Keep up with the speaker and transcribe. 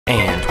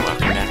And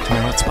welcome back to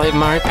my Let's Play of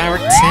Mario Power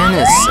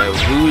Tennis. So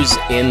who's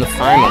in the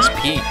finals?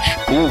 Peach.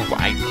 Ooh,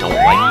 I don't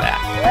like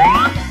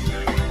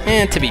that.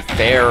 And to be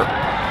fair,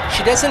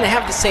 she doesn't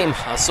have the same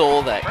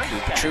hustle that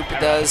Paratroopa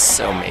does,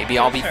 so maybe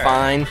I'll be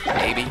fine.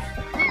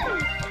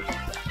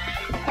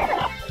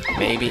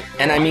 Maybe.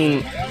 And I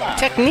mean,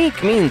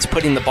 technique means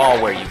putting the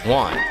ball where you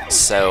want,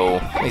 so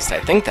at least I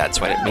think that's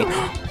what it means.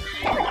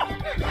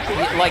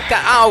 Like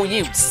that. Oh,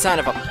 you son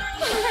of a...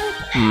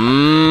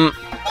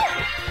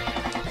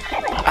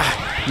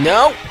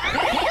 No!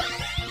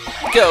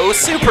 Go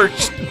super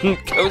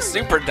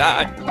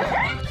dive.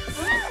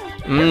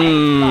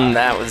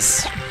 That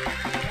was...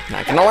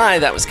 Not gonna lie,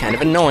 that was kind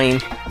of annoying.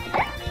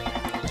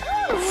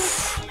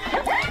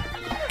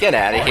 Get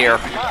out of here.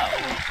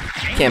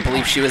 Can't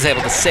believe she was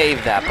able to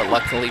save that, but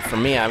luckily for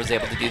me, I was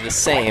able to do the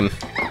same.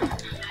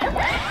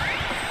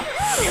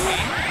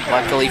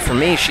 Luckily for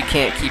me, she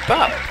can't keep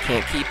up.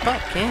 Can't keep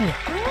up, can you?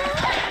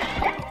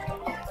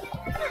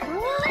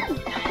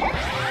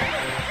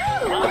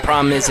 The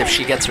problem is if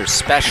she gets her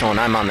special and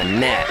I'm on the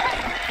net.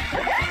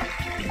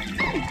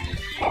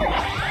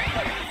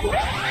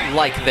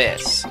 Like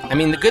this. I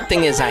mean, the good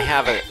thing is I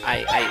have a...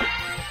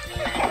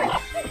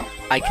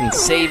 I can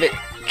save it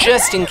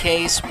just in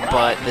case,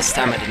 but this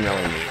time I didn't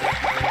really need it.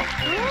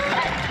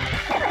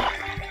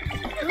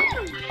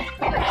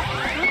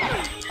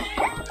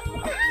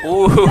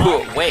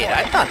 Ooh, wait,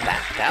 I thought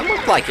that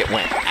looked like it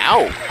went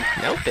out.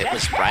 Nope, it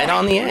was right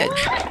on the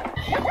edge.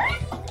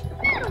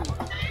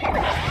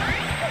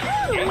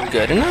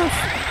 Good enough.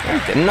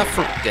 Good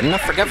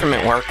enough for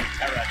government work.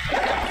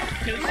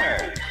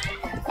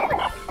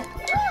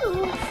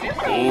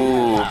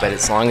 Ooh, but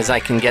as long as I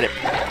can get it...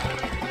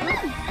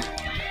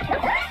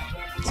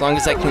 As long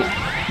as I can...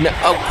 No,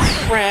 oh,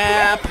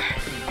 crap!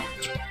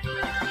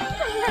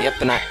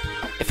 Yep, and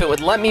if it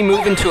would let me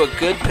move into a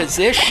good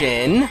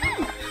position...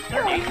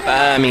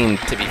 I mean,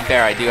 to be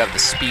fair, I do have the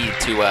speed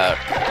to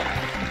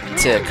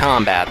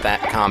combat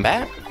that.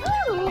 Combat?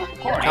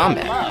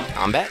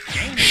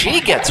 She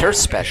gets her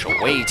special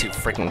way too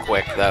freaking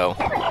quick, though.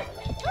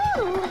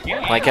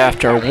 Like,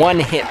 after one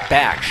hit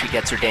back, she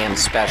gets her damn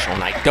special,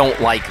 and I don't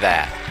like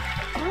that.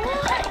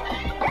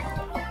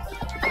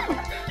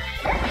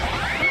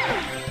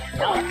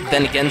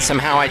 Then again,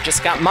 somehow I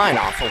just got mine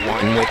off of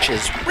one, which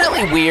is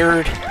really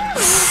weird.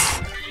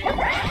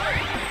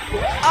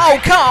 Oh,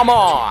 come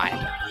on!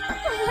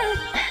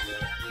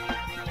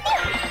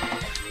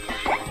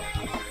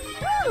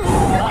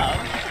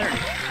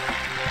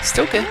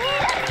 Still good.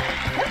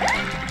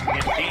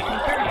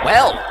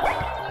 Well,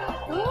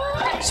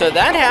 so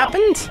that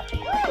happened.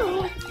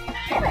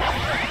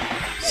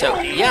 So,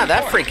 yeah,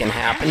 that freaking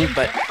happened,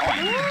 but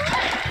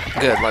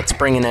good, let's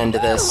bring an end to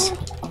this.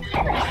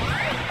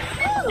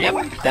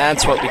 Yep,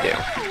 that's what we do.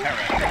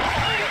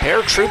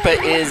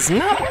 Paratroopa is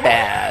not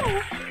bad.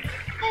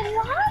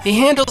 He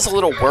handles a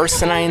little worse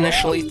than I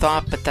initially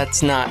thought, but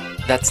that's not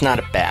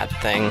a bad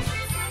thing.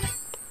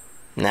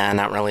 Nah,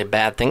 not really a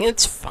bad thing.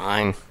 It's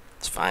fine.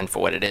 It's fine for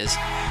what it is.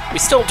 We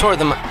still tore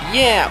them...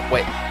 Yeah,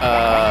 wait,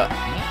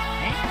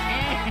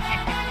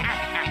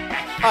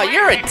 Oh,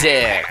 you're a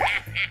dick.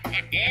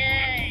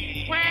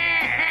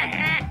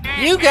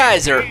 You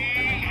guys are...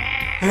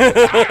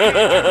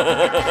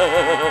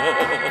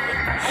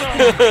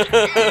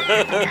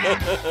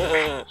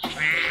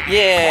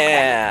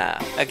 Yeah.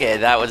 Okay,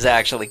 that was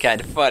actually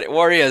kind of funny.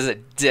 Wario's a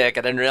dick.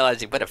 I didn't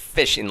realize he put a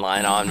fishing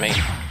line on me.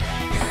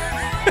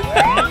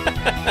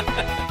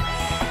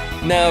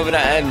 No, but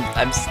I'm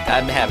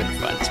having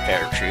fun as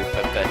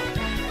Paratroopa, but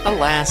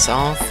alas,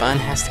 all fun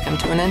has to come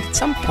to an end at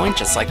some point,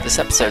 just like this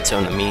episode. So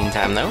in the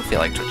meantime, though, if you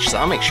liked what you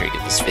saw, make sure you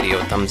give this video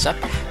a thumbs up,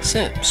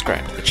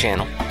 subscribe to the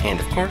channel, and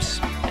of course,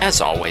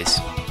 as always,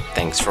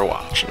 thanks for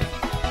watching.